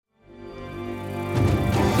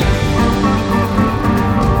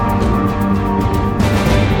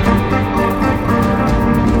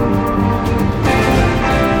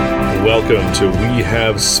welcome to We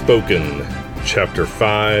Have Spoken, Chapter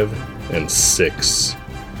 5 and 6.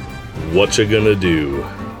 What You Gonna Do?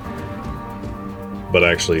 But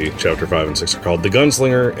actually, Chapter 5 and 6 are called The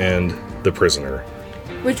Gunslinger and The Prisoner.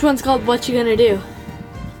 Which one's called What You Gonna Do?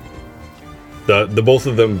 The both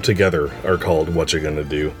of them together are called What You Gonna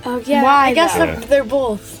Do. Oh, yeah. Why, I guess though? they're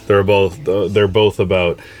both. They're both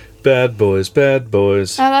about bad boys, bad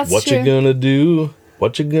boys. Oh, that's what true. you gonna do?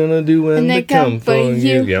 What you gonna do when they come for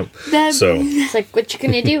you? Yep. That- So, It's like, what you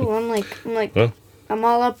gonna do? I'm like, Huh? I'm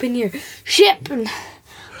all up in your ship and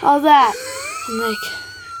all that. I'm like,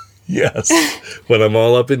 yes. When I'm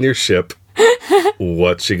all up in your ship,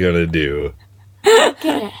 what you gonna do?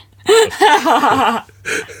 get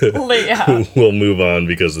it. Leah. We'll move on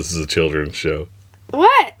because this is a children's show.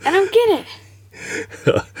 What? I don't get it.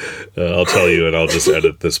 I'll tell you, and I'll just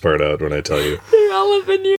edit this part out when I tell you. They're all up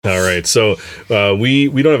in your... All right, so we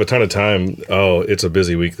don't have a ton of time. Oh, it's a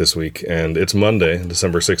busy week this week, and it's Monday,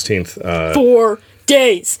 December 16th. 4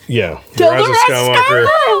 days. Yeah, the Till Rise the of Red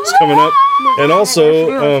Skywalker is coming up, and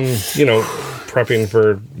also, prepping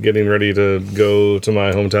for getting ready to go to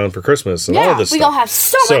my hometown for Christmas and all of this we stuff. gonna have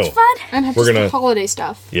so much fun. And have We're just gonna- holiday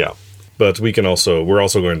stuff. Yeah. But we're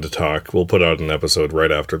also going to talk. We'll put out an episode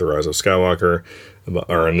right after The Rise of Skywalker about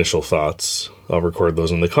our initial thoughts. I'll record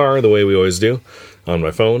those in the car the way we always do on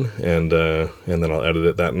my phone, and then I'll edit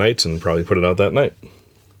it that night and probably put it out that night.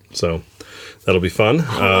 So that'll be fun. I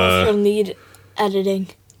don't know if you'll need editing.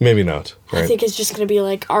 Maybe not. I Right? think it's just gonna be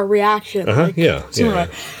like our reaction. Like, Yeah. it's not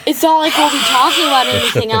like we'll be talking about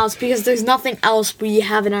anything else because there's nothing else we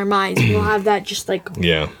have in our minds. We'll have that just like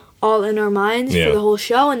Yeah. all in our minds Yeah. for the whole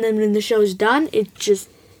show, and then when the show's done, it just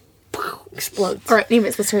explodes. Alright,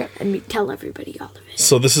 anyways, let's hurry up. And we tell everybody all of it.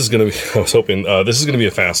 So this is going to be, I was hoping, this is going to be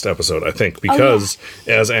a fast episode, I think, because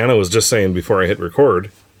as Anna was just saying before I hit record,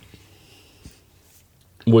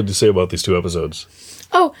 what did you say about these two episodes?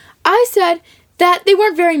 Oh, I said that they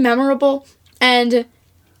weren't very memorable, and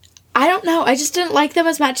I don't know, I just didn't like them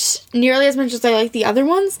nearly as much as I like the other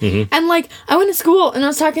ones. Mm-hmm. And like, I went to school and I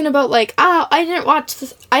was talking about like, I haven't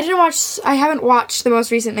watched the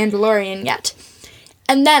most recent Mandalorian yet.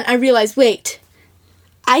 And then I realized, wait,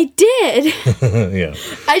 I did. Yeah.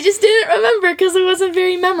 I just didn't remember because it wasn't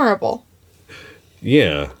very memorable.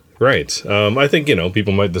 Yeah, right. I think,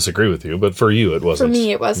 people might disagree with you, but for you it wasn't. For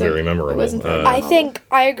me, it wasn't. Very memorable. It wasn't very I think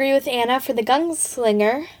I agree with Anna for the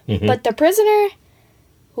gunslinger, but the prisoner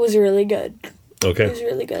was really good. It Okay. was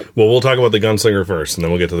really good. Well, we'll talk about the gunslinger first, and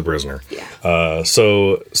then we'll get to the prisoner. Yeah.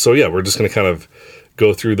 So yeah, we're just going to kind of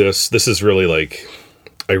go through this. This is really like,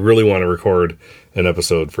 I really want to record an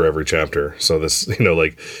episode for every chapter. So this,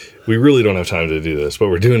 we really don't have time to do this, but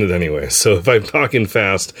we're doing it anyway. So if I'm talking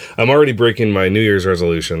fast, I'm already breaking my New Year's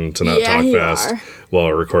resolution to not Yeah, talk you fast are.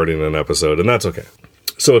 while recording an episode, and that's okay.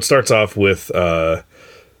 So it starts off with an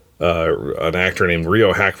actor named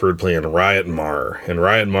Rio Hackford playing Riot Marr, and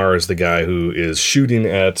Riot Marr is the guy who is shooting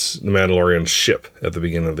at the Mandalorian ship at the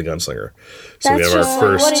beginning of the Gunslinger. So we have our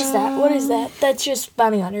first. What is that? What is that? That's just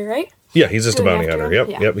bounty hunter, right? Yeah, he's just a Going bounty after hunter. him?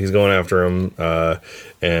 Yep, Yeah. yep. He's going after him,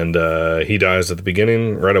 and he dies at the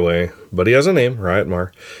beginning right away. But he has a name, Riot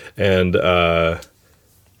Marr, and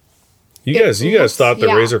you guys thought the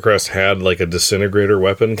yeah. Razor Crest had like a disintegrator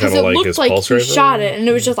weapon, kind Because of it like looked his like pulse he rifle. shot it, and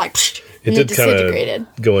it was just like, It and did kind disintegrated.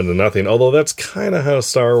 of go into nothing. Although that's kind of how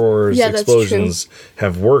Star Wars Yeah, that's explosions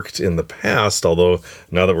have worked in the past. Although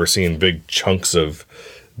now that we're seeing big chunks of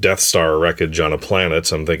Death Star wreckage on a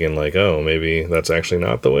planet, I'm thinking like, oh, maybe that's actually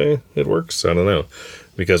not the way it works. I don't know.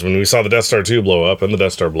 Because when we saw the Death Star 2 blow up and the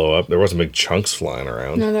Death Star blow up, there wasn't big chunks flying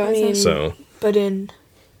around. No, there wasn't. So But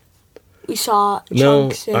we saw no,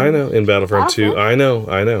 chunks. I know in Battlefront 2. I know.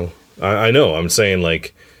 I know. I'm saying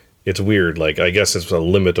like it's weird. Like I guess it's a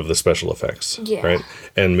limit of the special effects, Yeah. right?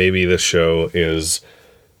 And maybe this show is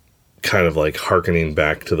kind of like hearkening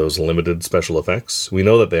back to those limited special effects. We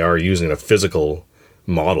know that they are using a physical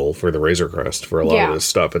model for the Razor Crest for a lot Yeah. of this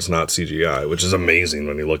stuff. It's not CGI, which is amazing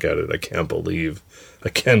when you look at it. I cannot believe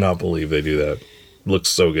they do that. Looks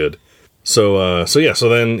so good. So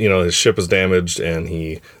then, his ship is damaged and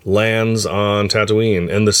he lands on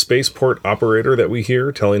Tatooine, and the spaceport operator that we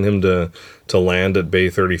hear telling him to land at Bay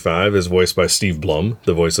 35 is voiced by Steve Blum,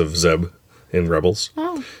 the voice of Zeb in Rebels.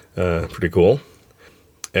 Oh. Pretty cool.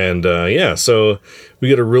 And so we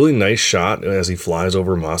get a really nice shot as he flies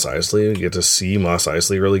over Mos Eisley. We get to see Mos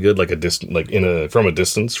Eisley really good, from a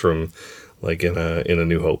distance, from like in a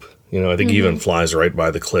New Hope. I think he even flies right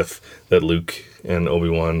by the cliff that Luke and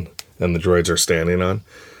Obi-Wan and the droids are standing on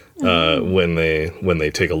when they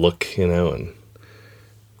take a look, and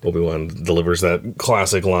Obi-Wan delivers that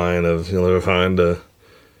classic line of "You'll never find a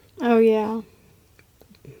Oh, yeah.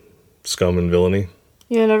 scum and villainy.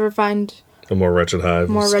 You'll never find A more wretched hive.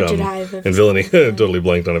 more scum, wretched hive. And villainy. Totally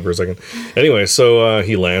blanked on it for a second. Anyway, so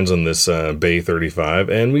he lands on this Bay 35,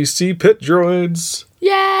 and we see pit droids.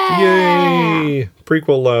 Yeah! Yay!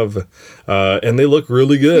 Prequel love. And they look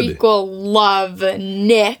really good. Prequel love,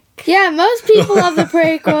 Nick. Yeah, most people love the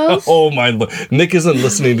prequels. Oh my! Nick isn't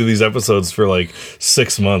listening to these episodes for like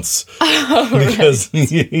 6 months because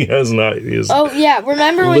he has not. He is, Oh yeah,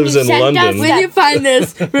 remember when you Lives in sent London. us When that? you find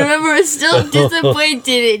this, remember we're still disappointed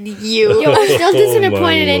in you. Yo, I'm still disappointed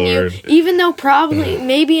my in you, Lord. even though probably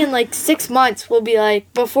maybe in like 6 months we'll be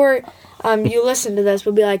like, before you listen to this,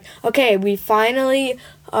 we'll be like, okay, we finally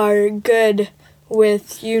are good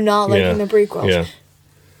with you not liking the prequels. Yeah.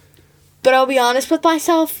 But I'll be honest with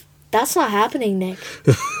myself, that's not happening, Nick.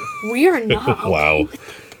 We are not. Wow.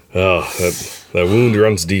 Oh, that wound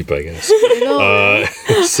runs deep, I guess.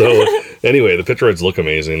 So anyway, the pit droids look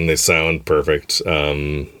amazing. They sound perfect.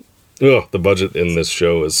 The budget in this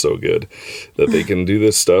show is so good that they can do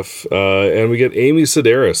this stuff. And we get Amy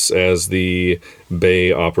Sedaris as the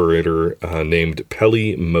Bay operator named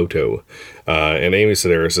Peli Moto. And Amy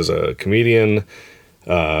Sedaris is a comedian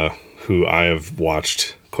who I have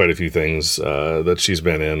watched quite a few things that she's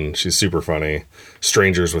been in. She's super funny.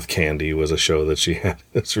 Strangers with Candy was a show that she had.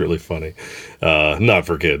 It's really funny. Not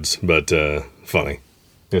for kids, but funny.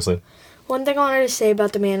 Yes, Lynn? One thing I wanted to say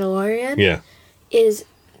about The Mandalorian Yeah. is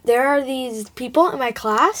there are these people in my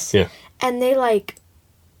class, Yeah. and they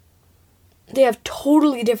have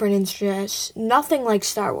totally different interests. Nothing like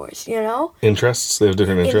Star Wars, you know? Interests? They have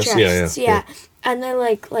different interests? Yeah. And they're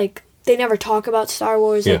like they never talk about Star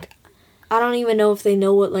Wars. Yeah. Like, I don't even know if they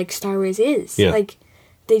know what like Star Wars is. Yeah. Like,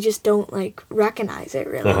 they just don't like recognize it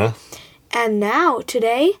really. Uh-huh. And now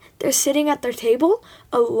today they're sitting at their table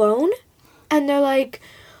alone, and they're like,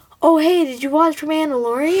 "Oh hey, did you watch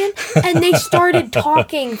Mandalorian?" And they started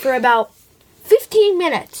talking for about 15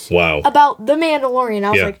 minutes Wow. about The Mandalorian. I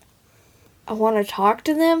was Yeah. like, I want to talk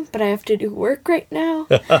to them, but I have to do work right now.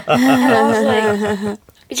 And I was like,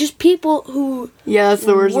 it's just people who Yeah, that's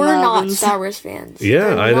the words. were not Star Wars fans. Yeah,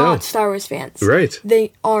 They're I know. not Star Wars fans. Right.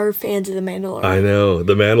 They are fans of The Mandalorian. I know.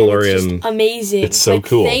 The And it's Mandalorian. just amazing. It's so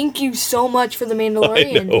cool. Thank you so much for The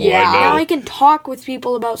Mandalorian. know, Yeah. I know. Now I can talk with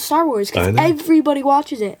people about Star Wars I because know. everybody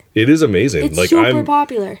watches it. It is amazing. It's like super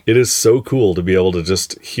popular. It is so cool to be able to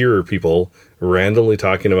just hear people randomly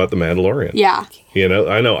talking about The Mandalorian. Yeah. You know,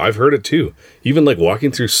 I know. I've heard it too. Even like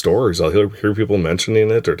walking through stores, I'll hear people mentioning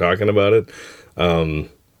it or talking about it.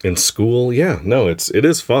 In school, yeah, no, it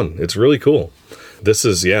is fun. It's really cool. This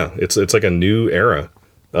is, it's like a new era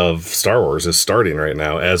of Star Wars is starting right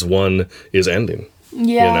now as one is ending.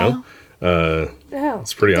 Yeah. You know, Oh,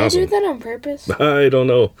 it's pretty did awesome. they do that on purpose? I don't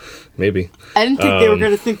know, maybe. I didn't think they were going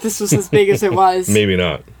to think this was as big as it was. Maybe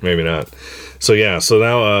not. So yeah, so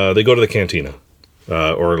now they go to the cantina,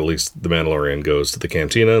 or at least the Mandalorian goes to the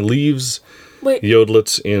cantina, leaves Wait,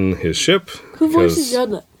 Yodelets in his ship. who voices because-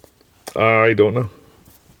 Yoda? I don't know.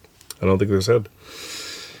 I don't think they said.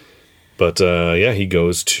 But he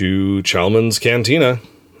goes to Chalmun's Cantina.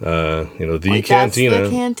 The Like, cantina. That's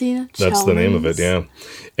the cantina. That's the name of it, Chalmers.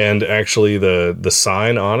 yeah. And actually, the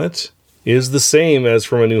sign on it is the same as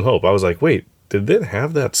from A New Hope. I was like, wait, did they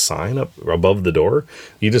have that sign up above the door?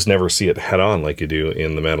 You just never see it head on like you do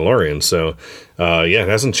in The Mandalorian. So, it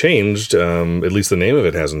hasn't changed. At least the name of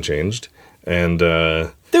it hasn't changed. And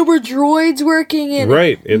There were droids working in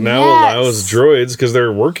right, it now Yes. allows droids because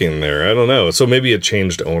they're working there. I don't know. So maybe it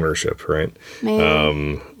changed ownership, right?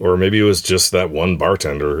 Maybe. Or maybe it was just that one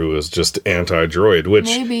bartender who was just anti-droid, which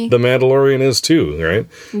Maybe. the Mandalorian is too, right?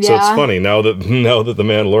 So it's Yeah. funny now that the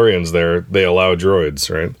Mandalorian's there, they allow droids,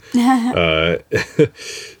 right?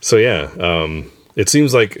 It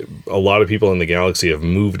seems like a lot of people in the galaxy have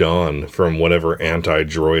moved on from whatever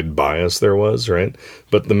anti-droid bias there was, right?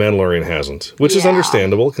 But the Mandalorian hasn't, which is Yeah.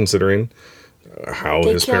 understandable considering how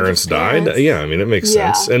They his killed parents his died. parents. Yeah, I mean, it makes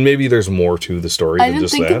Yeah. sense. And maybe there's more to the story I than didn't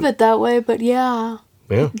just think that. of it that way, but yeah.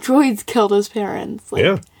 Yeah, Droids killed his parents. Like,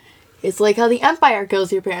 yeah. It's like how the Empire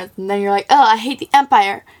kills your parents, and then you're like, oh, I hate the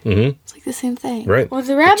Empire. Mm-hmm. It's like the same thing. Right. Well,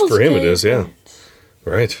 the rebels For him, it killed is, yeah.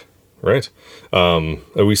 Right.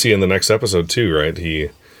 We see in the next episode too, right? He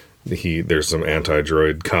there's some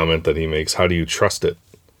anti-droid comment that he makes. How do you trust it?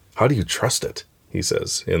 How do you trust it? He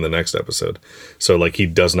says in the next episode. So like he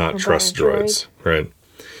does not About trust a droid. droids, right?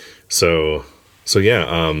 So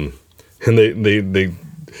yeah. And they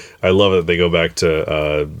I love it. They go back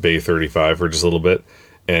to Bay 35 for just a little bit.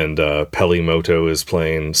 And Peli Moto is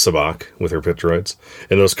playing Sabacc with her pit droids.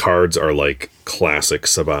 And those cards are like classic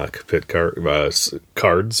Sabacc pit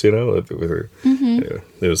cards, you know, with her. Yeah,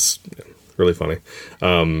 it was really funny.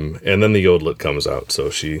 And then the Yodelet comes out, so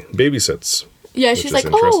she babysits. Yeah, she's is like,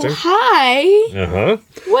 interesting. "Oh, hi. Uh-huh.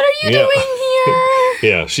 What are you doing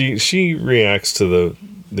here?" Yeah, she reacts to the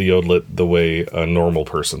Yodelet the way a normal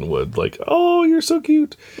person would. Like, "Oh, you're so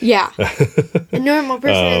cute." Yeah. A normal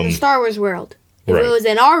person in the Star Wars world. If right. it was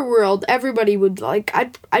in our world, everybody would like.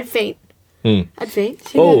 I'd faint. I'd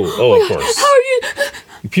faint. Oh, of course. How are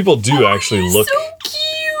you? People do actually look, So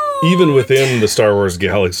cute. even within the Star Wars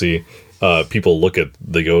galaxy, people look at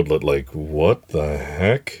the Yodelet like, what the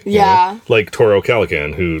heck? You Yeah. know? Like Toro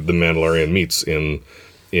Calican, who the Mandalorian meets in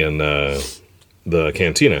the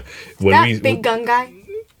cantina. When That big gun guy.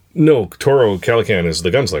 No, Toro Calican is the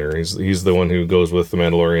gunslinger. He's the one who goes with the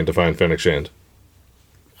Mandalorian to find Fennec Shand.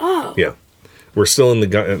 Oh. Yeah. We're still in the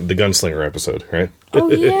gunslinger episode, right? Oh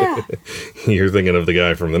yeah. You're thinking of the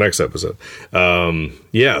guy from the next episode.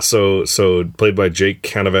 Yeah, so played by Jake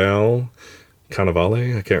Cannavale.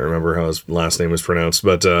 Cannavale? I can't remember how his last name is pronounced.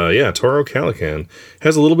 But yeah, Toro Calican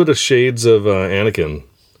has a little bit of shades of Anakin,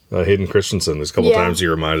 Hayden Christensen. There's a couple times he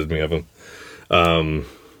reminded me of him.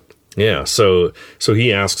 Yeah, so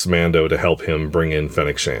he asks Mando to help him bring in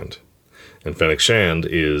Fennec Shand. And Fennec Shand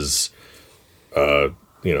is... the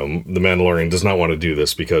Mandalorian does not want to do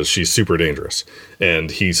this because she's super dangerous.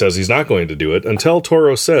 And he says he's not going to do it until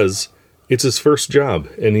Toro says it's his first job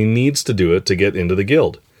and he needs to do it to get into the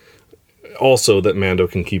guild. Also, that Mando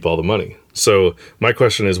can keep all the money. So my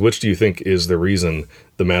question is, which do you think is the reason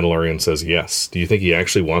the Mandalorian says yes? Do you think he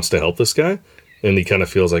actually wants to help this guy? And he kind of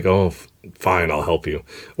feels like, oh, fine, I'll help you.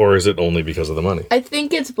 Or is it only because of the money? I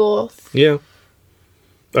think it's both. Yeah.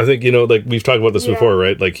 I think, like we've talked about this before,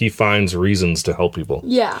 right? Like he finds reasons to help people.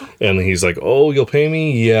 Yeah. And he's like, oh, you'll pay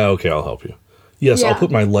me? Yeah, okay, I'll help you. Yes, Yeah. I'll put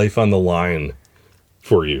my life on the line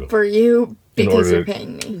for you. For you, because order- you're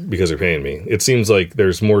paying me. Because you're paying me. It seems like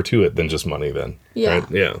there's more to it than just money then. Yeah.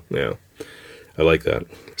 Right? Yeah. I like that.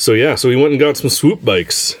 So we went and got some swoop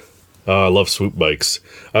bikes. I love swoop bikes.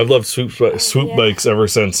 I've loved swoop bikes ever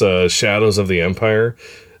since Shadows of the Empire.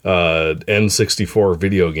 N64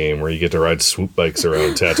 video game where you get to ride swoop bikes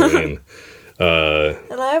around Tatooine.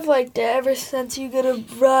 And I've liked it ever since you get to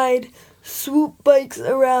ride swoop bikes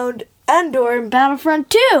around Endor and Battlefront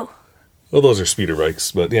 2. Well, those are speeder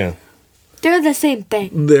bikes, but yeah, They're the same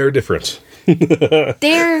thing. they're different. They're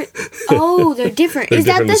different. They're Is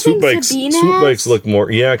that different. the swoop thing bikes? Sabine Swoop has? bikes look more,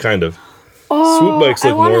 yeah, kind of. Oh, Swoop bikes I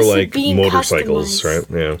look want a more like Sabine motorcycles,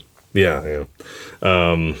 customized. right? Yeah.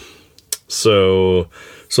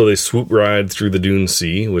 So they swoop ride through the Dune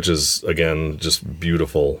Sea, which is again just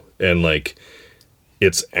beautiful, and like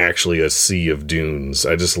it's actually a sea of dunes.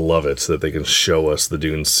 I just love it that they can show us the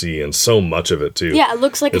Dune Sea and so much of it too. Yeah, it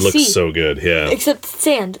looks like It a looks sea. so good. Yeah. Except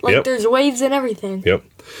sand. Like Yep. there's waves and everything. Yep.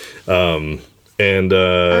 And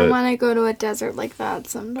I want to go to a desert like that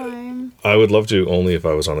sometime. I would love to, only if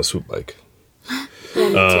I was on a swoop bike.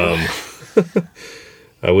 Yeah, me too.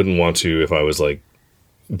 I wouldn't want to if I was like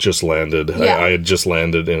just landed. Yeah. I had just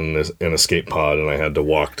landed in an escape pod and I had to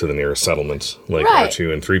walk to the nearest settlement, like Right.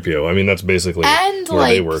 R2 and 3PO. I mean, that's basically And where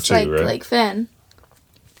they were too, right? like Finn.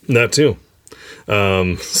 That too.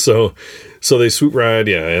 So they swoop ride,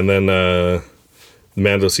 yeah, and then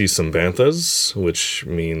Mando sees some Banthas, which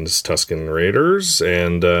means Tusken Raiders,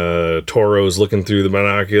 and Toro's looking through the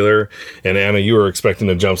binocular, and Anna, you were expecting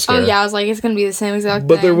a jump scare. Oh yeah, I was like, it's gonna be the same exact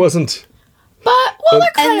But thing. there wasn't. But there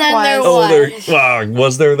kind And of then was. there Oh, was. there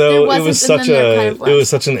was there though. There It wasn't, was and such then there kind of it was. was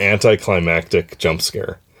such an anticlimactic jump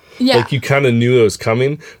scare. Yeah. Like you kind of knew it was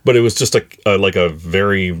coming, but it was just like a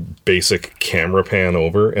very basic camera pan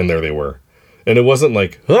over, and there they were, and it wasn't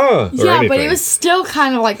like or yeah, anything. but it was still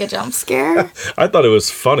kind of like a jump scare. I thought it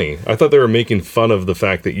was funny. I thought they were making fun of the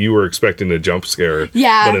fact that you were expecting a jump scare,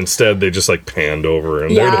 Yeah. but instead they just like panned over,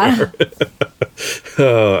 and Yeah. there they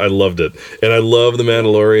were. I loved it, and I love the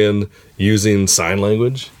Mandalorian using sign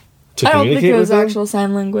language to I don't communicate think it with was them. actual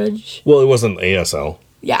sign language. Well, it wasn't ASL.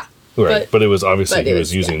 Yeah. Right, but it was obviously but he it was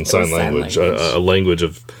was- using yeah, it sign was sign language, language. a language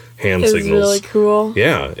of hand It was signals. really cool.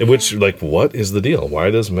 Yeah, in which like what is the deal? Why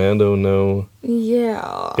does Mando know?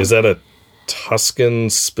 Yeah. Is that a Tuscan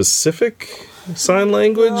specific sign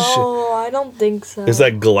language? Oh, I don't think so. Is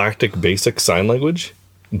that Galactic Basic Sign Language?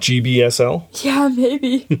 GBSL? Yeah,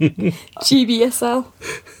 maybe. GBSL.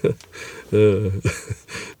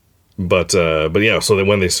 But yeah, so that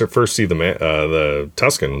when they first see the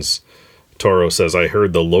Tuscans, Toro says, I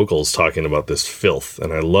heard the locals talking about this filth.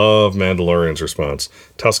 And I love Mandalorian's response.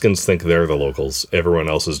 Tuscans think they're the locals. Everyone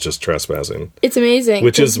else is just trespassing. It's amazing.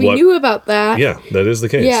 Which 'cause is we what- knew about that. Yeah, that is the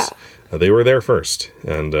case. Yeah. They were there first.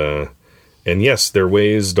 And yes, their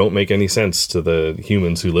ways don't make any sense to the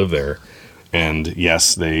humans who live there. And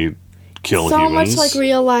yes, they kill So humans. much like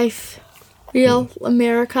real life. Real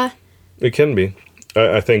America. It can be.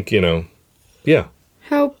 I think, yeah.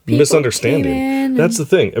 How people came Misunderstanding. in That's the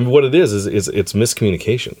thing. And what it is it's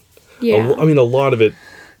miscommunication. yeah. I mean, a lot of it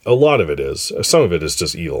is. Some of it is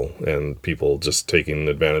just evil and people just taking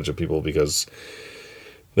advantage of people because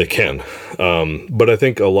they can. But I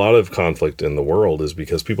think a lot of conflict in the world is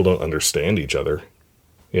because people don't understand each other,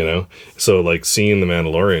 So, like, seeing the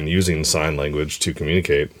Mandalorian using sign language to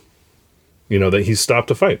communicate, that he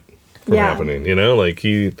stopped a fight from happening, Like,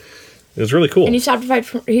 it was really cool. And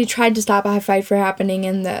he tried to stop a fight from happening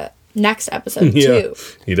in the next episode, too.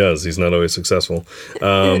 He does. He's not always successful.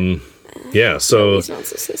 Yeah, so... He's not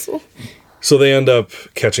successful. So they end up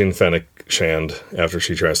catching Fennec Shand after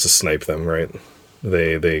she tries to snipe them, right?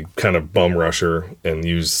 They kind of bum rush her and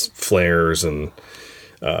use flares, and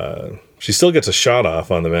she still gets a shot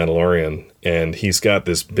off on the Mandalorian, and he's got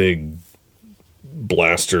this big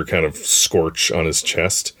blaster kind of scorch on his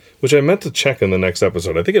chest, which I meant to check in the next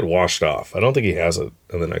episode. I think it washed off. I don't think he has it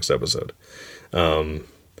in the next episode.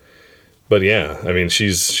 But yeah, I mean,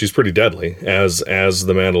 she's pretty deadly. As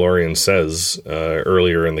the Mandalorian says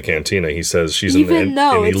earlier in the cantina, he says she's an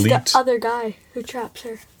elite. It's the other guy who traps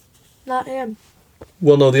her, not him.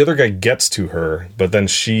 Well, no, the other guy gets to her, but then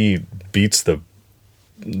she beats the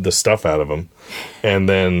stuff out of him, and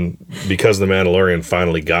then because the Mandalorian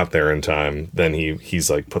finally got there in time, then he's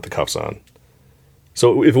like, put the cuffs on.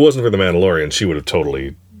 So if it wasn't for the Mandalorian, she would have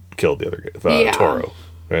totally killed the other guy, Toro.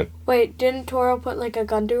 Right. Wait, didn't Toro put like a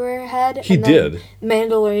gun to her head? He did.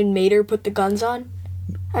 Mandalorian made her put the guns on.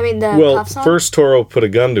 I mean, cuffs on? First Toro put a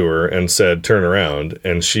gun to her and said, turn around,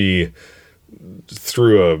 and she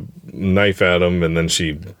threw a knife at him, and then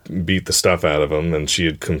she beat the stuff out of him, and she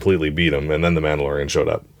had completely beat him, and then the Mandalorian showed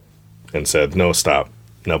up and said, no, stop.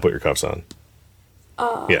 Now put your cuffs on.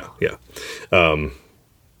 Yeah.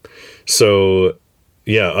 So...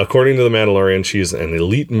 yeah, according to the Mandalorian, she's an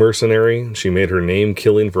elite mercenary. She made her name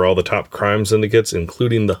killing for all the top crime syndicates,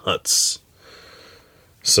 including the Hutts.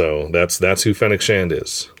 So that's who Fennec Shand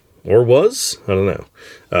is. Or was? I don't know.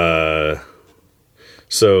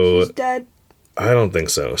 So she's dead. I don't think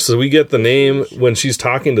so. So we get the name when she's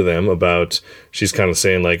talking to them about, she's kind of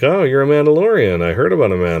saying like, oh, you're a Mandalorian. I heard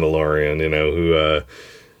about a Mandalorian,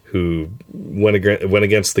 who went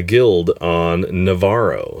against the guild on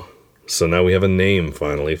Navarro. So now we have a name,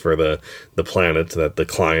 finally, for the planet that the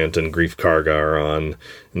client and Grief Karga are on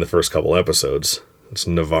in the first couple episodes. It's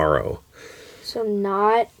Navarro. So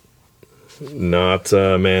not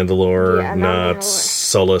Mandalore, not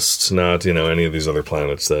Sullust, not, any of these other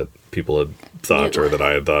planets that people had thought, or that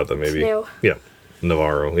I had thought that maybe... Yeah,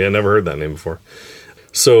 Navarro. Yeah, never heard that name before.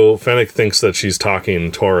 So Fennec thinks that she's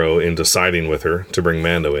talking Toro into siding with her to bring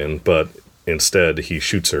Mando in, but... instead, he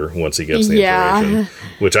shoots her once he gets the information,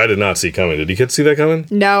 which I did not see coming. Did you see that coming?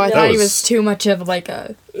 No, I thought he was too much of a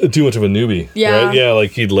newbie. Yeah, right? Yeah, like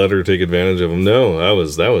he'd let her take advantage of him. No, that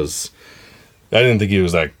was. I didn't think he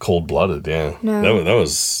was that cold blooded. Yeah, no. that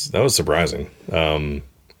was surprising. Like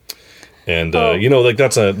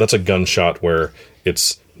that's a gunshot where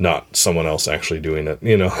it's not someone else actually doing it.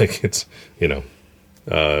 Like it's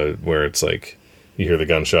where it's like. You hear the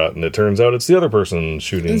gunshot, and it turns out it's the other person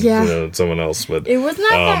shooting someone else. But it was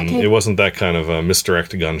not it wasn't that kind of a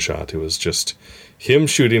misdirect gunshot. It was just him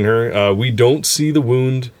shooting her. We don't see the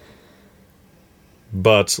wound,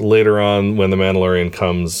 but later on, when the Mandalorian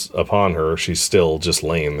comes upon her, she's still just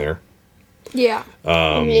laying there. Yeah.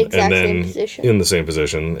 In the exact same position. In the same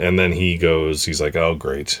position. And then he's like, oh,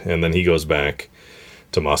 great. And then he goes back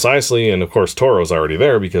to Mos Eisley, and of course Toro's already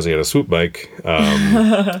there because he had a swoop bike.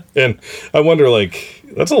 And I wonder, like,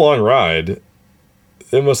 that's a long ride.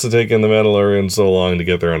 It must have taken the Mandalorian so long to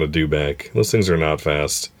get there on a dewback. Those things are not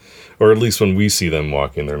fast. Or at least when we see them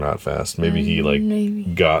walking, they're not fast. Maybe he,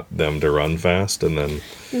 got them to run fast, and then...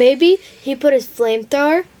 Maybe he put his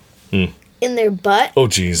flamethrower in their butt. Oh,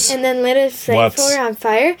 jeez. And then lit his flamethrower on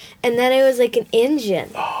fire, and then it was like an engine.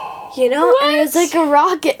 What? And it was like a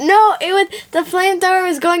rocket. No, the flamethrower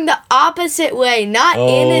was going the opposite way, not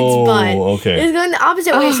in its butt. Okay. It was going the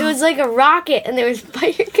opposite way, so it was like a rocket, and there was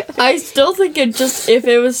fire coming. I still think if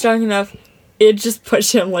it was strong enough, it'd just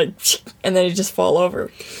push him, and then he'd just fall over.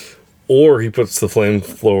 Or he puts the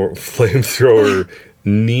flamethrower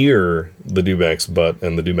near the dewback's butt,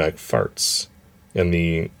 and the dewback farts. And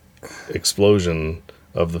the explosion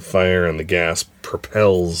of the fire and the gas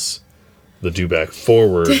propels the dewback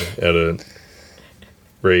forward at a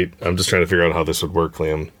rate. I'm just trying to figure out how this would work,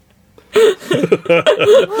 Liam.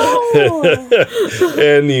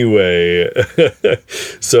 Anyway,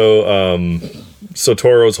 so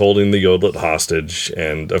Toro's holding the Yodlet hostage,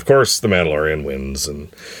 and of course the Mandalorian wins, and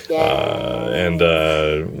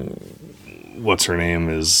what's her name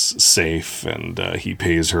is safe, and he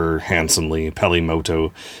pays her handsomely.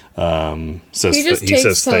 Pelimoto says He just he says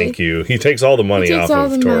takes, like- thank you. He takes all the money Takes off all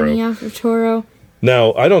of the Toro. money off of Toro.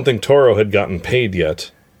 Now, I don't think Toro had gotten paid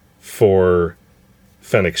yet for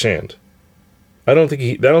Fennec Shand. I don't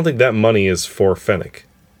think that money is for Fennec.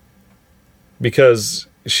 Because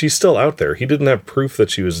she's still out there. He didn't have proof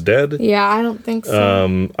that she was dead. Yeah, I don't think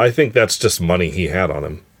so. I think that's just money he had on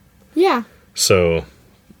him. Yeah. So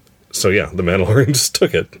yeah, the Mandalorian just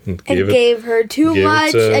took it and And gave it. gave her too gave it,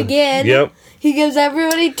 much again. Yep. He gives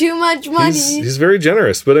everybody too much money. He's very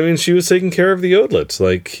generous, but I mean, she was taking care of the Yodlet.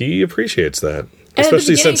 Like, he appreciates that. And at the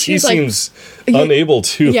Especially beginning, since she he was like- seems unable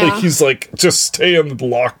to. Yeah. Like, he's like, just stay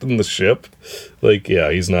locked in the ship. Like,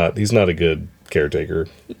 yeah, he's not a good caretaker.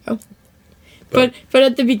 But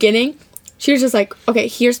at the beginning, she was just like, okay,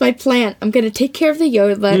 here's my plan. I'm going to take care of the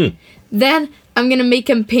Yodlet. Then I'm going to make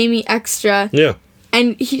him pay me extra. Yeah.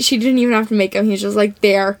 And she didn't even have to make him. He's just like,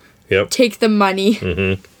 there, Yep. take the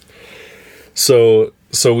money. So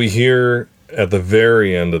we hear at the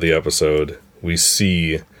very end of the episode, we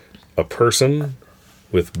see a person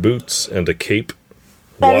with boots and a cape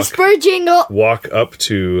That is for a jingle. walk up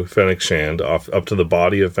to Fennec Shand, up to the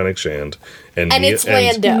body of Fennec Shand, and It's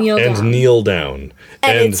Lando. Kneel and down. kneel down.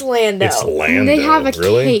 And it's Lando. It's Lando. They have a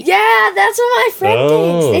really? cape. Yeah, that's what my friend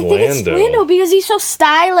Oh, thinks. They think it's Lando. Lando because he's so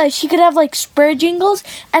stylish. He could have like spur jingles,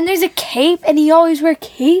 and there's a cape, and he always wear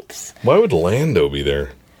capes. Why would Lando be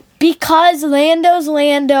there? Because Lando's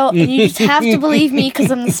Lando, and you just have to believe me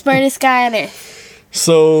because I'm the smartest guy on earth.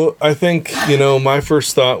 So I think, my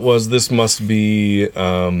first thought was this must be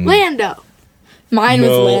Lando. Mine No.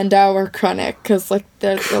 was Lando or Krennic, because like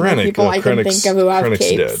the only Krennic. people I can Krennic's- think of who have Krennic's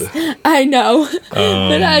capes. dead. I know,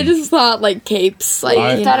 but I just thought like capes. Like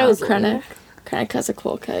I you thought it know, was Krennic. Krennic has a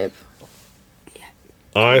cool cape.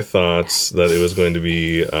 I thought that it was going to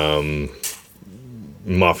be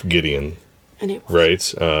Moff Gideon, And it was.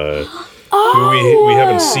 right? Who we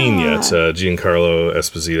haven't seen yet. Giancarlo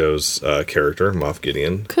Esposito's character, Moff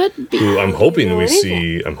Gideon. Could be. Who I'm hoping know we anything.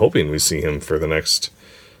 see. I'm hoping we see him for the next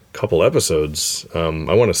couple episodes. I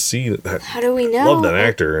want to see that. How do we know? Love that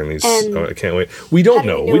actor, and he's. And I can't wait. We don't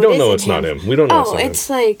know. We don't know it's not him. We don't know. Oh, it's not him. it's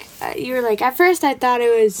like you were like at first I thought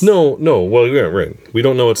it was. No. Well, yeah, right. We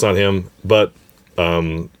don't know it's not him, but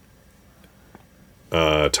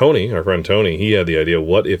Tony, our friend Tony, he had the idea.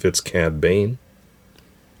 What if it's Cad Bane?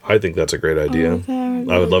 I think that's a great idea.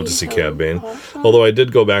 I would love to see Cad Bane. Although I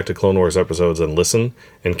did go back to Clone Wars episodes and listen,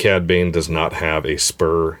 and Cad Bane does not have a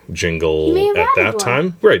spur jingle may have at added that one.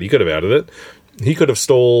 time. Right, he could have added it. He could have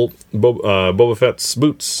stole Boba Fett's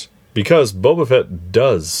boots, because Boba Fett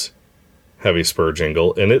does have a spur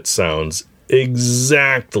jingle, and it sounds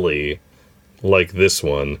exactly like this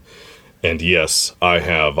one. And yes, I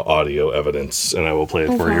have audio evidence, and I will play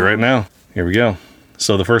it for you right now. Here we go.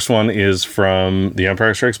 So the first one is from The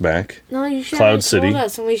Empire Strikes Back. No, you should Cloud have City. told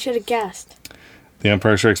us, and we should have guessed. The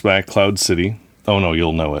Empire Strikes Back, Cloud City. Oh no,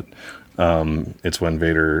 you'll know it. It's when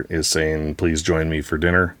Vader is saying, "Please join me for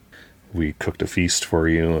dinner. We cooked a feast for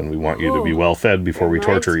you, and we want you to be Oh. well fed before we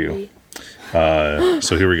torture you."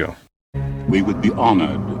 So here we go. We would be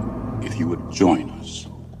honored if you would join us.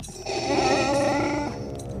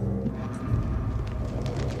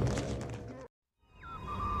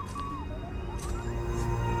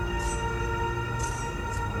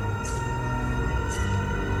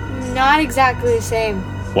 Not exactly the same.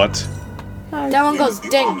 What? That one goes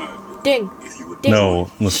ding, ding, ding. No,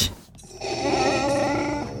 listen.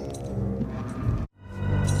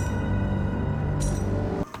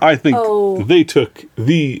 I think Oh. they took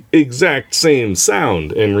the exact same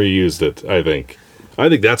sound and reused it. I think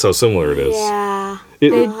that's how similar it is. Yeah.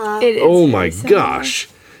 It- It is oh very my similar. gosh!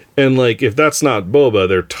 And like, if that's not Boba,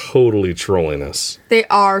 they're totally trolling us. They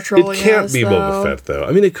are trolling It can't us, be though. Boba Fett, though.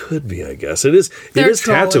 I mean, it could be. I guess it is. They're it is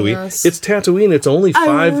trolling Tatooine. us. It's Tatooine. It's only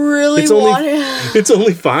five. really it's want only. it. It's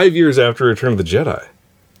only 5 years after Return of the Jedi.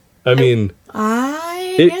 I mean,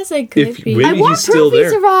 I It- guess it could if be. maybe I want he's still proof he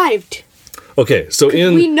there. survived. okay. So We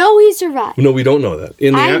in know he survived. no, we don't know that.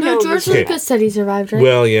 In the I a- know. No, George Okay. Lucas said he survived, right?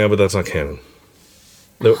 Well, yeah, but that's not canon.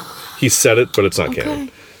 No, he said it, but it's not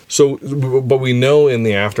canon. So, but we know in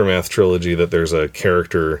the Aftermath trilogy that there's a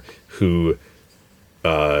character who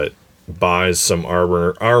buys some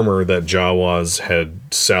armor that Jawas had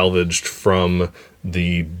salvaged from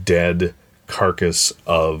the dead carcass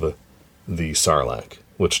of the Sarlacc,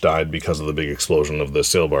 which died because of the big explosion of the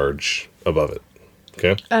sail barge above it.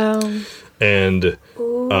 Okay? And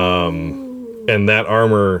that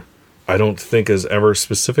armor, I don't think is ever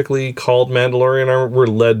specifically called Mandalorian armor. We're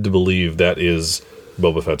led to believe that is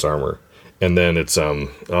Boba Fett's armor. And then it's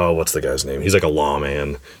what's the guy's name? He's like a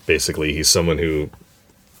lawman, basically. He's someone who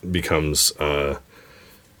becomes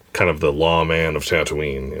kind of the lawman of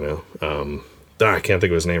Tatooine, you know. I can't think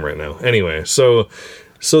of his name right now. Anyway, so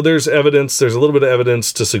there's evidence, there's a little bit of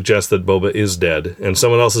evidence to suggest that Boba is dead, and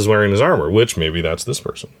someone else is wearing his armor, which maybe that's this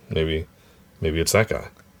person. Maybe it's that guy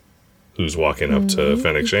who's walking up to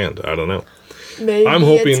Fennec Shand. I don't know. Maybe I'm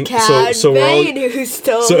hoping it's Cad so. Bane who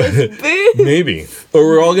stole his boot. Maybe, or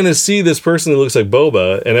we're all going to see this person who looks like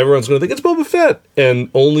Boba, and everyone's going to think it's Boba Fett, and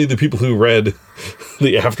only the people who read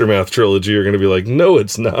the Aftermath trilogy are going to be like, no,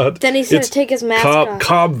 it's not. Then he's going to take his mask off.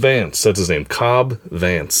 Cobb Vance, that's his name. Cobb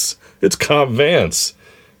Vance. It's Cobb Vance.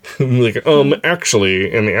 Like,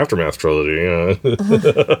 actually, in the Aftermath trilogy.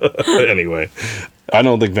 Anyway, I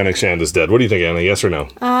don't think Fennec Shand is dead. What do you think, Anna? Yes or no?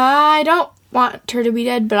 I don't want her to be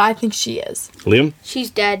dead, but I think she is. Liam? She's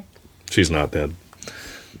dead. She's not dead.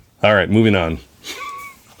 All right, moving on.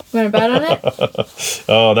 Want to bet on it?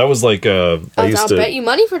 Oh, that was like I'll bet you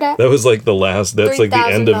money for that. That was like the last. That's like the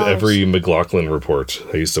end of $3,000. every McLaughlin report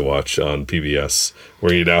I used to watch on PBS,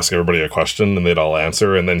 where he'd ask everybody a question and they'd all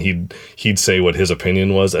answer, and then he'd say what his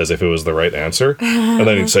opinion was as if it was the right answer, and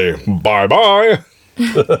then he'd say bye bye. I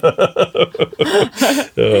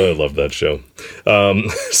love that show.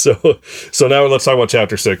 So now let's talk about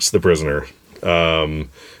Chapter 6, The Prisoner.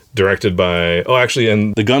 Directed by...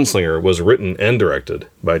 and The Gunslinger was written and directed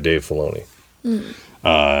by Dave Filoni.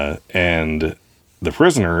 And The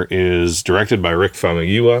Prisoner is directed by Rick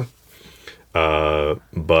Famuyiwa,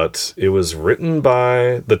 but it was written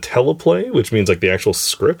by the teleplay, which means like the actual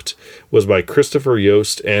script, was by Christopher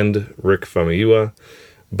Yost and Rick Famuyiwa,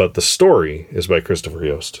 but the story is by Christopher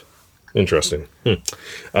Yost. Interesting.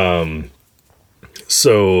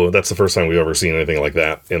 So that's the first time we've ever seen anything like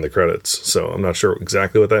that in the credits. So I'm not sure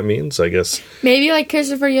exactly what that means, I guess. Maybe like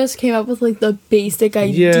Christopher Yost came up with like the basic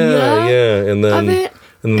idea. Yeah, and then of it,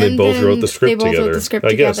 and then they both wrote the script together. Wrote the script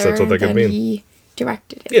I guess that's what that could mean. He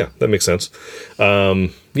directed it. Yeah, that makes sense. So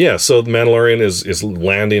the Mandalorian is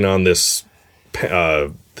landing on this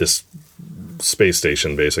this space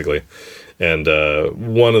station basically. And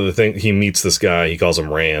one of the things, he meets this guy, he calls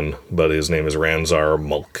him Ran, but his name is Ranzar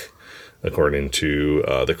Mulk, according to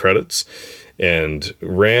the credits. And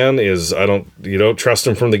Ran is, you don't trust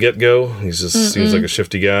him from the get-go. He just seems like a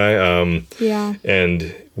shifty guy. Yeah.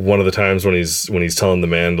 And one of the times when he's telling the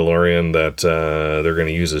Mandalorian that they're going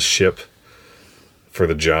to use his ship for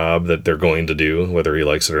the job that they're going to do, whether he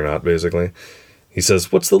likes it or not, basically, he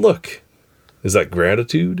says, "What's the look? Is that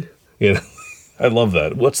gratitude?" You know, I love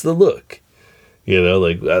that. What's the look? You know,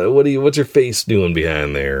 like, what's your face doing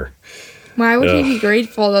behind there? Why would he be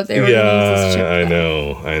grateful that they were going to use his chip?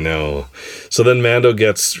 I know. So then Mando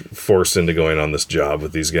gets forced into going on this job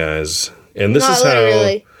with these guys. And this is how... Not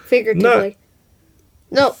literally. Figuratively.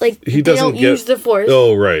 No, like, he they doesn't don't use the Force.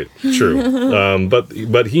 Oh, right. True.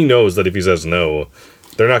 But he knows that if he says no,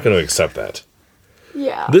 they're not going to accept that.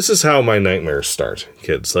 Yeah. This is how my nightmares start,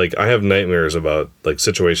 kids. Like, I have nightmares about, like,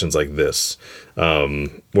 situations like this.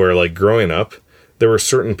 Where, like, growing up, there were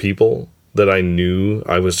certain people that I knew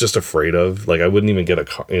I was just afraid of. Like, I wouldn't even get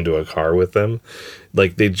into a car with them.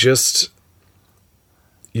 Like, you just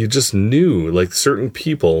knew, like, certain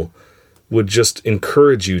people would just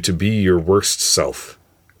encourage you to be your worst self,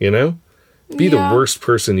 you know? Be the worst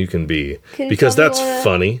person you can be. Because that's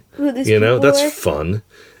funny, you know? That's fun.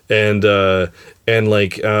 And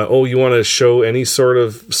like, you want to show any sort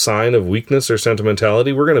of sign of weakness or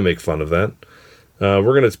sentimentality? We're going to make fun of that.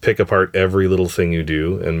 We're going to pick apart every little thing you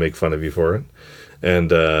do and make fun of you for it.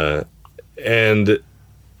 And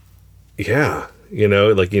yeah, you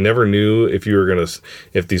know, like, you never knew if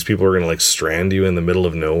these people were going to, like, strand you in the middle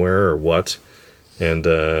of nowhere or what. And,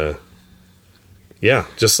 yeah,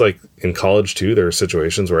 just like in college too, there are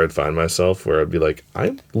situations where I'd find myself where I'd be like,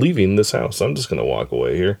 I'm leaving this house. I'm just going to walk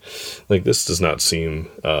away here. Like, this does not seem,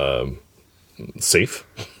 safe,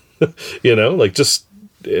 you know, like,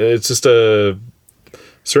 it's just a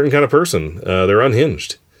certain kind of person. They're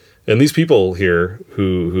unhinged. And these people here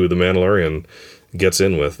who the Mandalorian gets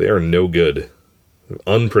in with, they are no good.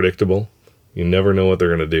 Unpredictable. You never know what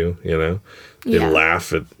they're going to do, you know? They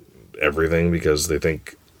laugh at everything because they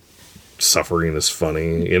think suffering is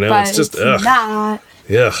funny, you know? But it's just, it's not.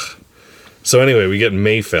 Ugh. So anyway, we get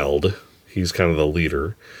Mayfeld. He's kind of the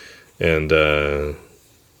leader. And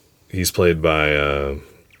he's played by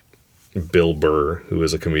Bill Burr, who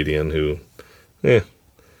is a comedian who,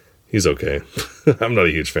 he's okay. I'm not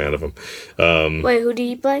a huge fan of him. Wait, who did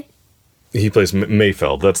he play? He plays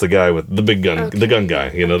Mayfeld. That's the guy with the big gun, the gun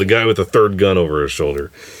guy. You know, the guy with the third gun over his shoulder.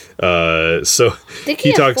 So I think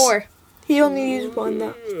he has 4. He only used one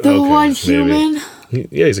though. The Okay, one maybe. human.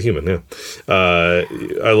 Yeah, he's a human, yeah.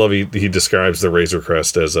 I love he describes the Razor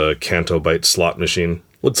Crest as a Cantobite slot machine.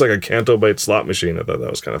 Looks like a Cantobite slot machine. I thought that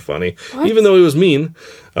was kind of funny. Even though he was mean.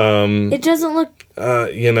 It doesn't look.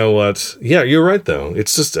 You know what? Yeah, you're right, though.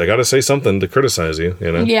 It's just, I gotta say something to criticize you,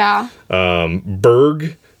 you know? Yeah.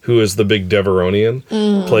 Berg, who is the big Deveronian,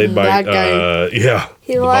 played by, that guy. yeah.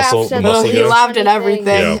 He laughed at muscle He guy. laughed at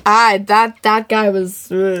everything. Yeah. That guy was.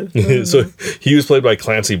 So he was played by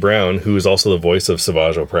Clancy Brown, who is also the voice of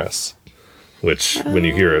Savage Opress. Which, when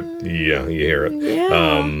you hear it, yeah, you hear it.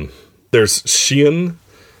 Yeah. There's Sheehan,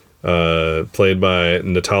 played by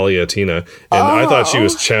Natalia Tina, and I thought she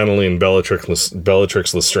was channeling Bellatrix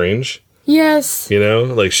Lestrange. Yes. You know,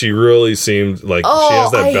 like she really seemed like she Oh,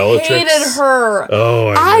 has that I Bellatrix. hated her. Oh,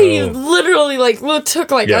 I I know. literally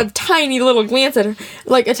took Yeah. a tiny little glance at her,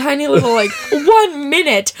 like a tiny little 1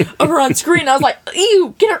 minute of her on screen. I was like,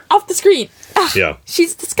 "Ew, get her off the screen." Ah, Yeah.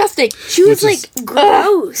 she's disgusting. She was Which is- like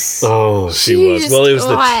gross. Oh, she was. She's- Well, it was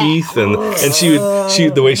the Ugh. teeth, and she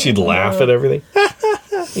the way she'd laugh at everything.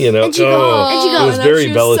 You know, And she'd go- and she'd go- it was and then very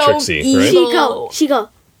she was so Bellatrixy, right? evil. She go.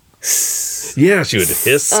 Yeah, she would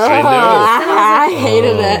hiss. I know. I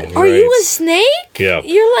hated it. Are you Right. a snake? Yeah.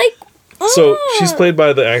 You're like. So she's played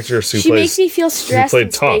by the actress who She plays makes me feel who stressed played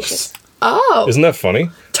and Tonks. spacious. Oh, Isn't that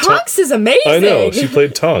funny? Tonks is amazing. I know. She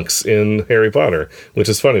played Tonks in Harry Potter, which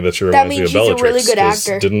is funny that she reminds me means of she's a Bellatrix. really good 'cause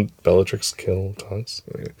actor. Didn't Bellatrix kill Tonks?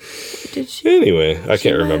 Did she? Anyway, I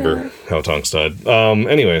can't remember how Tonks died.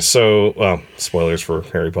 Anyway, so, well, spoilers for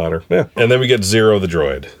Harry Potter. Yeah. And then we get Zero the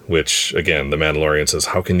droid, which, again, the Mandalorian says,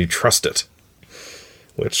 how can you trust it?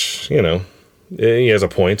 Which, you know, he has a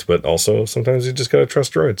point, but also sometimes you just gotta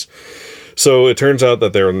trust droids. So it turns out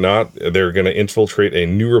that they're going to infiltrate a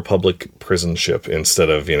New Republic prison ship instead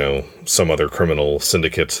of, you know, some other criminal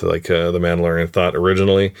syndicate like the Mandalorian thought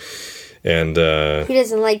originally. And He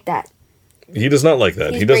doesn't like that. he does not like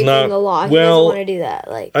that. He's He does breaking not. the law. He Well, doesn't want to do that.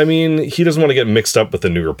 Like. I mean, he doesn't want to get mixed up with the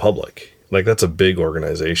New Republic. Like, that's a big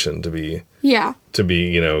organization to be, Yeah.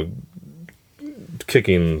 you know,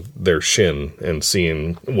 kicking their shin and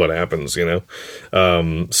seeing what happens, you know?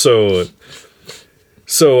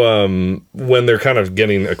 So when they're kind of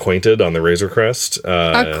getting acquainted on the Razor Crest,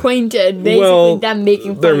 Acquainted. Basically, well, them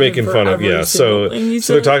making fun they're of making him fun for of, yeah. every So single thing he they're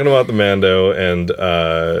said. talking about the Mando, and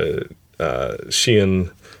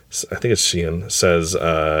Sheehan, I think it's Sheehan, says,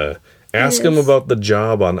 ask him about the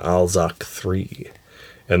job on Alzak 3.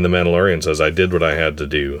 And the Mandalorian says, I did what I had to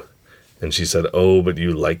do. And she said, oh, but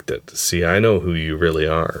you liked it. See, I know who you really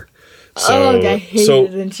are. So, I hated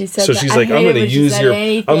it when she said so that. she's I like, I'm hated going to when she use said your,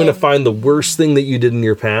 anything. I'm going to find the worst thing that you did in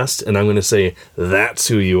your past, and I'm going to say, that's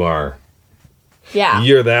who you are. Yeah.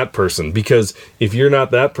 You're that person. Because if you're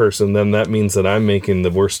not that person, then that means that I'm making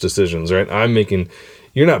the worst decisions, right?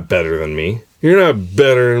 You're not better than me. You're not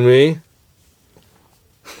better than me.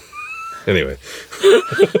 Anyway.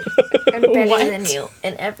 I'm better What? than you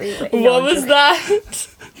in every way. What was that?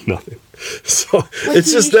 Nothing. So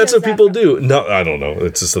it's just, that's what people do. No, I don't know.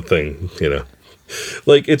 It's just a thing, you know.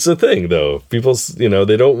 Like, it's a thing, though. People, you know,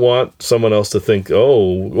 they don't want someone else to think,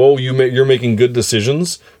 you're making good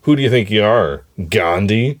decisions. Who do you think you are?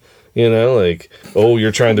 Gandhi? You know, like, oh,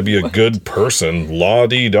 you're trying to be a good person.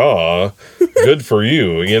 La-dee-da. Good for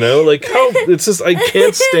you. You know, like, how, it's just, I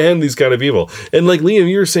can't stand these kind of people. And like, Liam,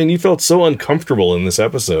 you were saying you felt so uncomfortable in this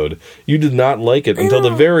episode. You did not like it until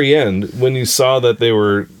the very end when you saw that they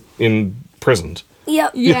were imprisoned.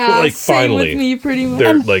 Yep. Yeah, Like, same finally, with me pretty much.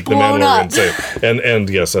 They're And like the blown up. Mandalorian say, and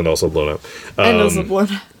yes, and also blown up. And also blown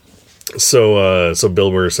up. So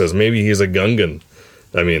Bill Burr says maybe he's a Gungan.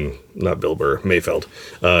 I mean, not Bill Burr, Mayfeld.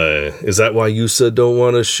 Is that why you said don't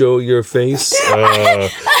want to show your face? That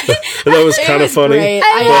was It kind of was funny, great.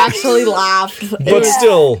 I actually laughed. but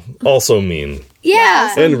still also mean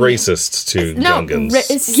Yeah. and racist to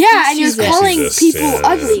Gungans. Yeah, and you're Jesus. calling Jesus, people yeah.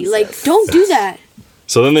 ugly. Like, don't do that.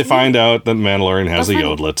 So then they find out that Mandalorian has a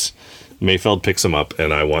Yodelet. Mayfeld picks him up,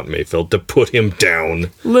 and I want Mayfeld to put him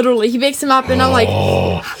down. Literally, he picks him up, and I'm like,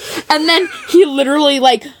 Oh. and then he literally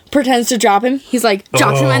pretends to drop him. He's like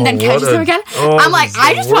drops him and then what catches a- him again. oh, I'm like, these are I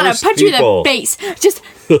the just want worst to punch you in people. the face. Just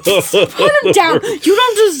put him down. You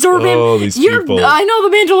don't deserve him. Oh, these people. I know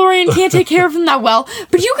the Mandalorian can't take care of him that well,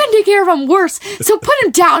 but you can take care of him worse. So put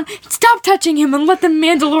him down. Stop touching him and let the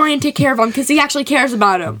Mandalorian take care of him because he actually cares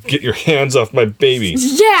about him. Get your hands off my baby.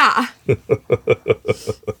 Yeah.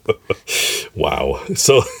 Wow.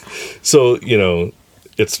 So you know,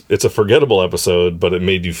 it's a forgettable episode, but it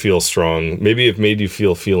made you feel strong. Maybe it made you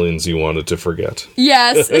feel feelings you wanted to forget.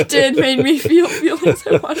 Yes, it did. Made me feel feelings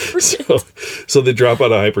I want to forget. So they drop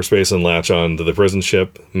out of hyperspace and latch on to the prison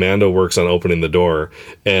ship. Mando works on opening the door,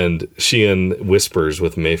 and Sheehan whispers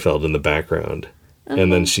with Mayfeld in the background.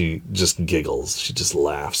 And then she just giggles. She just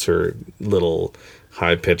laughs. Her little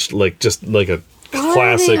high-pitched, like a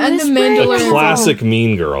classic, And the Mandalorian. classic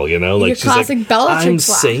mean girl, you know? Like Your she's like, classic Bellatrix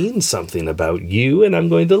I'm laugh." saying something about you, and I'm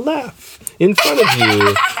going to laugh in front of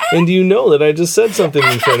you. And you know that I just said something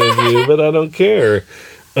in front of you, but I don't care.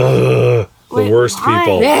 Ugh, the worst why?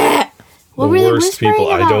 people. What The were they worst whispering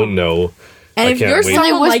people. about? I don't know. And I if can't you're wait. Were they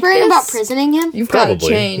someone like whispering about this, prisoning him? you've got to Probably.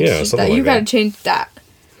 change Yeah, something that. like You've got to that. change that.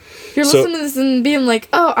 If you're So- listening to this and being like,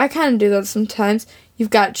 "Oh, I kind of do that sometimes," you've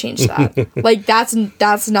got to change that. Like that's not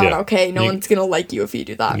Yeah. okay. No You- one's gonna like you if you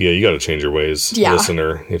do that. Yeah, you got to change your ways, Yeah.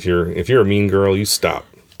 listener. If you're a mean girl, you stop.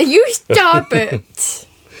 You stop it.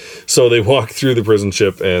 So they walk through the prison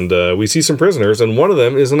ship, and we see some prisoners, and one of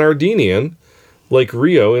them is an Ardenian, like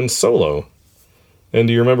Rio in Solo. And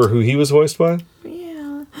do you remember who he was voiced by?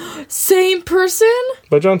 Same person.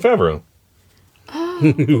 By Jon Favreau,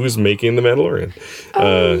 who was making The Mandalorian.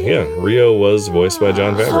 Yeah, Rio was voiced by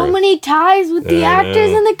Jon Favreau. So many ties with the I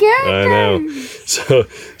actors know. and the characters. I know.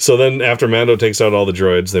 So then after Mando takes out all the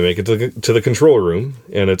droids, they make it to the control room,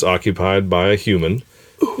 and it's occupied by a human,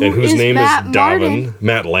 and whose is name Matt is Davin, Martin?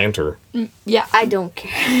 Matt Lanter. Yeah, I don't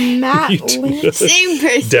care. Matt. Same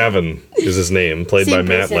person. Davin is his name, played by Same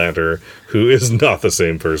Matt person. Lanter, who is not the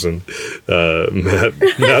same person. Matt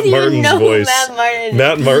You Martin's know voice. Matt Martin.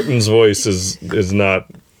 Matt Martin's voice is not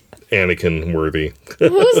Anakin worthy.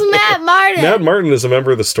 Who's Matt Martin? Matt Martin is a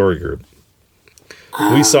member of the story group.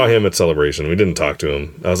 We saw him at Celebration. We didn't talk to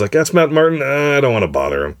him. I was like, "That's Matt Martin. I don't want to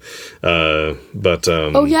bother him." But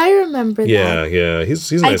Oh yeah, I remember yeah, that. yeah, he's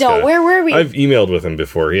a nice don't. guy. Where were we? I've emailed with him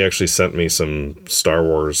before. He actually sent me some Star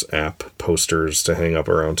Wars app posters to hang up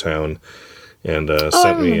around town, and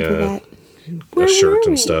sent me remember that. a shirt were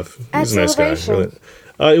and we? stuff. At He's a nice guy. Celebration.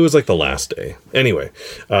 It was like the last day. Anyway,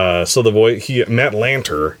 so the voice Matt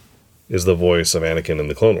Lanter is the voice of Anakin in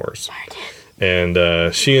the Clone Wars, and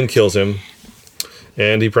Sheehan kills him.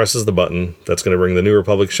 And he presses the button that's going to bring the New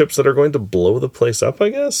Republic ships that are going to blow the place up, I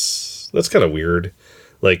guess? That's kind of weird.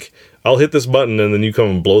 Like, I'll hit this button and then you come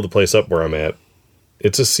and blow the place up where I'm at.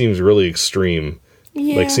 It just seems really extreme.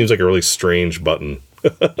 Yeah. Like, seems like a really strange button.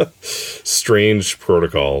 Strange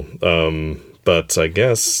protocol. But I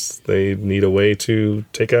guess they need a way to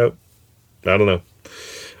take out... I don't know.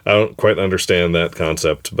 I don't quite understand that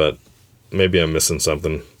concept, but maybe I'm missing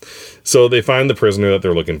something. So they find the prisoner that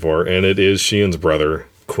they're looking for, and it is Sheehan's brother,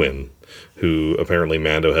 Quinn, who apparently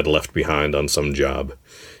Mando had left behind on some job.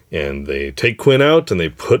 And they take Quinn out, and they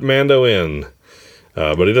put Mando in.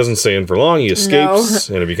 But he doesn't stay in for long. He escapes,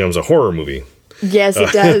 and it becomes a horror movie. Yes,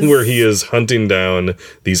 it does. Where he is hunting down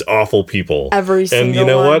these awful people. Every And single you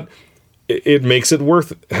know one. what? It makes it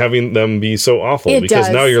worth having them be so awful. It because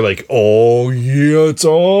does. now you're like, oh, yeah, it's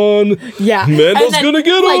on. Yeah. Mando's And then, gonna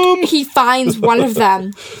get like, him. He finds one of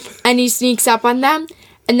them and he sneaks up on them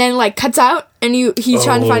and then like cuts out and he's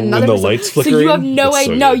trying to find another and the person. lights So you have flickering? no That's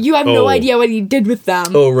so idea. No, good. you have no Oh. idea what he did with them.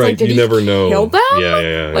 Oh, It's right. Like, did You he never know. kill them?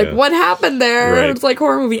 Yeah. Like what happened there? Right. It's like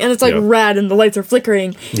horror movie and it's like Yeah. red and the lights are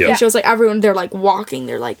flickering. Yeah. It shows like everyone they're like walking.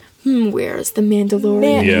 They're like, where is the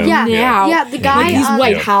Mandalorian? Yeah. Now. Yeah, the guy Like these on-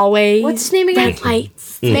 white Yeah. hallways. What's his name again? red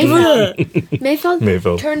lights. Mayfeld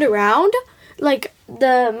Mayfeld. turned around, like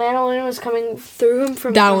the Mandalorian was coming through him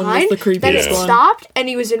from That one was behind. the creepiest Then it one. stopped, and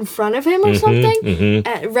he was in front of him or something.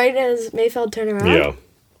 Right as Mayfeld turned around, Yeah.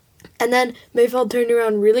 and then Mayfeld turned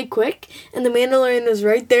around really quick, and the Mandalorian was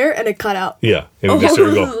right there, and it cut out. Yeah. And we just sort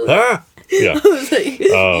of go, ah! Yeah. I was like, And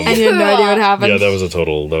you had no idea what happened. Yeah, that was a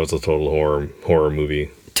total horror movie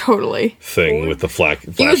Totally. thing with the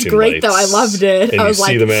flashing was great, lights. though. I loved it. And I you was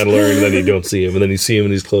see like- the Mandalorian, and then you don't see him, and then you see him,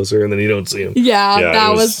 and he's closer, and then you don't see him. Yeah, Yeah,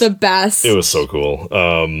 that it was the best. It was so cool.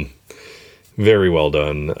 Very well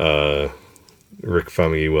done. Rick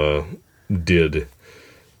Famuyiwa did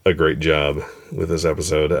a great job with this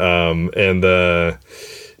episode.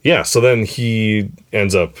 So then he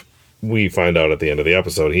ends up, we find out at the end of the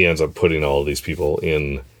episode, he ends up putting all of these people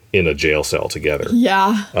in a jail cell together.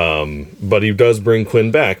 Yeah. But he does bring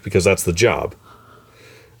Quinn back because that's the job.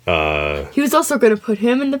 He was also going to put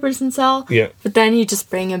him in the prison cell. Yeah. But then he just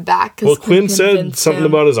bring him back. 'cause Well, Quinn said convinced something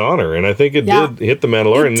him. about his honor, and I think it Yeah. did hit the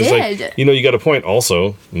Mandalorian. It It's like, did. you got a point.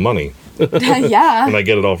 Also, money. Yeah. And I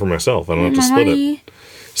get it all for myself. I don't have to split it. Money.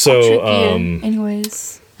 So, Trickier.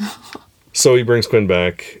 Anyways. so he brings Quinn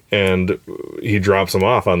back, and he drops him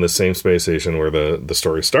off on the same space station where the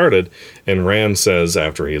story started. And Rand says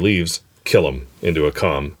after he leaves, kill him into a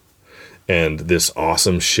comm. And this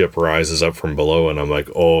awesome ship rises up from below, and I'm like,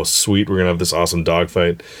 oh, sweet, we're going to have this awesome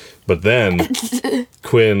dogfight. But then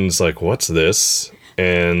Quinn's like, what's this?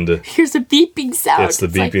 And Here's a beeping sound. it's the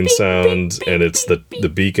like, beeping beep, sound, beep, beep, and it's beep, the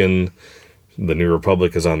beacon. The New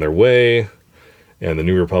Republic is on their way, and the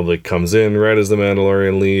New Republic comes in right as the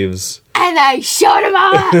Mandalorian leaves. And I showed him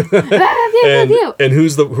all. And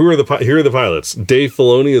who are the pilots? Dave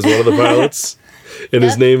Filoni is one of the pilots. And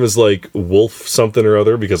his name is like Wolf something or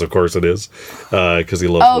other, because of course it is, because he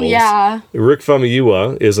loves wolves. Yeah. Rick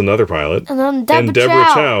Famuyiwa is another pilot. And then Deborah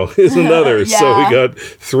Chow is another. So Yeah. we got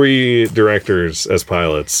 3 directors as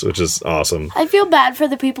pilots, which is awesome. I feel bad for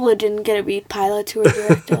the people who didn't get to be pilots who were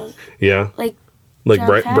directors. Yeah. like, Like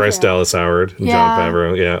Jon Bryce Favreau. Dallas Howard and Yeah. Jon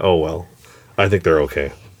Favreau. Yeah. Oh, well. I think they're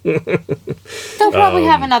okay. They'll probably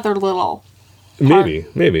have another little.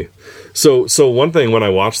 Maybe. So one thing when I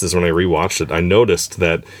rewatched it, I noticed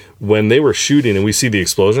that when they were shooting and we see the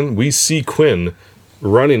explosion, we see Quinn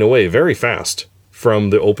running away very fast from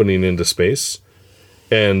the opening into space,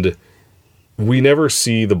 and we never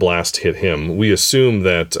see the blast hit him. We assume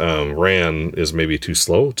that Ran is maybe too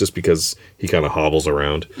slow, just because he kind of hobbles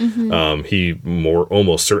around. He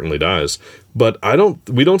almost certainly dies, but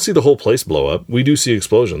we don't see the whole place blow up. We do see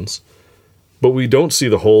explosions, but we don't see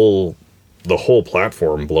the whole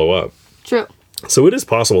platform blow up. True. So it is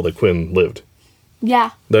possible that Quinn lived.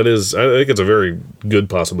 Yeah. I think it's a very good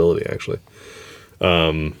possibility, actually.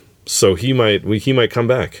 So he might come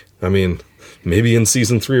back. I mean, maybe in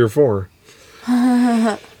season 3 or 4.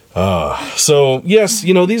 So yes,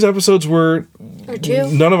 these episodes were or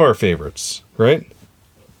 2. none of our favorites, right?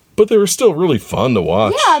 But they were still really fun to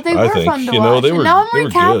watch. Yeah, they I were think. fun to watch. They were, and now they I'm were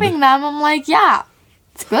recapping good. them. I'm like, yeah,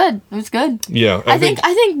 it's good. It was good. Yeah, I think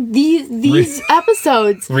these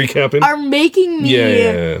episodes recapping are making me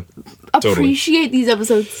yeah. Totally. appreciate these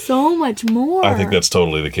episodes so much more. I think that's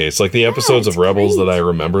totally the case. Like the episodes of it's Rebels great. that I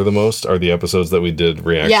remember the most are the episodes that we did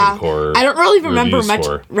reaction yeah. core. I don't really remember reviews much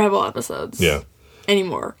for. Rebel episodes. Yeah,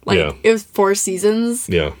 Anymore. Like Yeah. it was 4 seasons.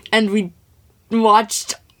 yeah. And we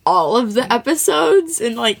watched all of the episodes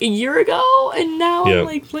in like a year ago, and now Yeah. I'm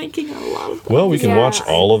like blanking on a lot of them. Well, we can Yeah, watch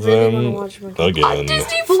all of I really them wanna watch more. again.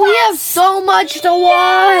 Disney But we have so much to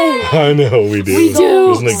watch. I know we do. We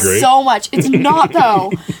do Isn't it great? so much. It's not though,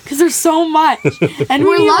 because there's so much, and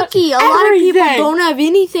We're lucky. A lot of people everything. don't have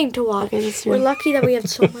anything to watch. Okay, that's true. We're lucky that we have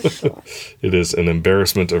so much to watch. It is an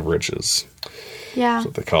embarrassment of riches. Yeah.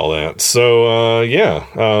 What they call that. So yeah,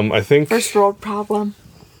 I think. First world problem.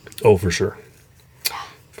 Oh, for sure.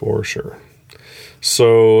 For sure.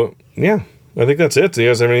 So yeah, I think that's it. Do you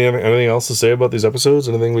guys have anything else to say about these episodes?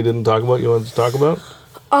 Anything we didn't talk about? You wanted to talk about?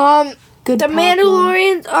 Good The problem.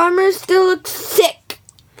 Mandalorian's armor still looks sick.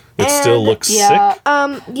 It still looks yeah. sick.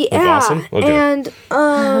 Yeah. awesome? Okay.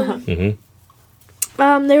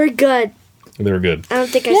 And they were good. They were good. I don't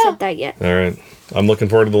think I Yeah. said that yet. All right. I'm looking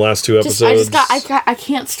forward to the last 2 Just, episodes. I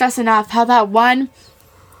can't stress enough how that one.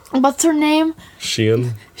 What's her name?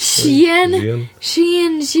 Sheehan. Sheehan.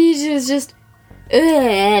 She was just.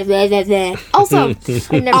 Also,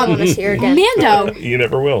 I never want to see her again. Mando. You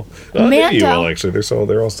never will. Maybe you Mando. will, actually.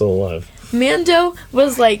 They're all still alive. Mando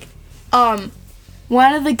was like,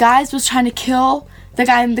 one of the guys was trying to kill the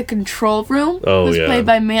guy in the control room. Oh, who was yeah. played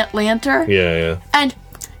by Matt Lanter. Yeah. And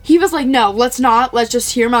he was like, no, let's not. Let's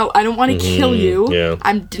just hear him out. I don't want to kill you. yeah.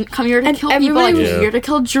 I didn't come here to And kill people. everybody I'm was- here to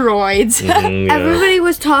kill droids. Yeah. Everybody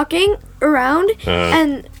was talking around,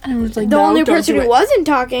 and And I was like, the no, only don't person do who it. wasn't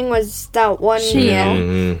talking was that one Sheehan.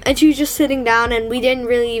 girl. And she was just sitting down, and we didn't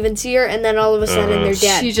really even see her, and then all of a sudden they're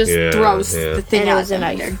dead. She just Yeah, throws yeah. the thing And it at was a them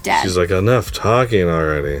and knife. they're dead. She's like, enough talking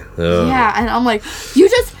already. Ugh. Yeah, and I'm like, you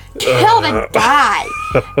just killed a guy.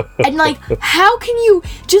 And like, how can you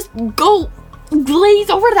just go glaze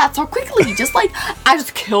over that so quickly? Just like, I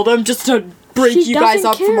just killed him just to break She you guys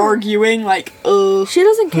doesn't up from care. arguing. Like, She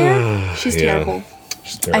doesn't care. she's Yeah. terrible.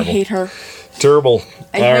 She's I terrible. hate her. Terrible.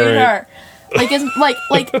 I hate her. Like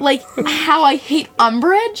it's like how I hate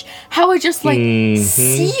Umbridge. How I just like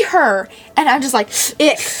see her and I'm just like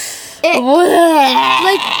ick.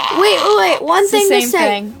 Like, wait. One It's the thing to same say.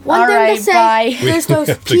 thing. One All thing right, to say. bye. There's those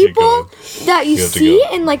have to get people going. that you You have to see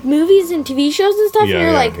go. in like movies and TV shows and stuff, Yeah, and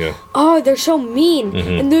you're yeah, like, yeah. oh, they're so mean.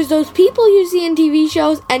 And there's those people you see in TV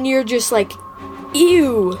shows, and you're just like,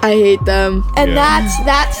 ew. I hate them. And Yeah.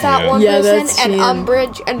 that's that Yeah. one Yeah, person, that's and him.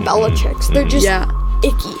 Umbridge and Bellatrix. They're just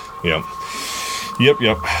icky. Yep.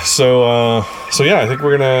 So yeah, I think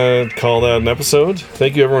we're gonna call that an episode.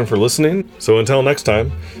 Thank you everyone for listening. So until next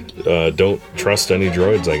time, don't trust any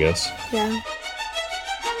droids, I guess. Yeah.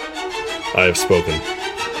 I have spoken.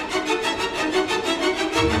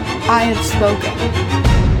 I have spoken.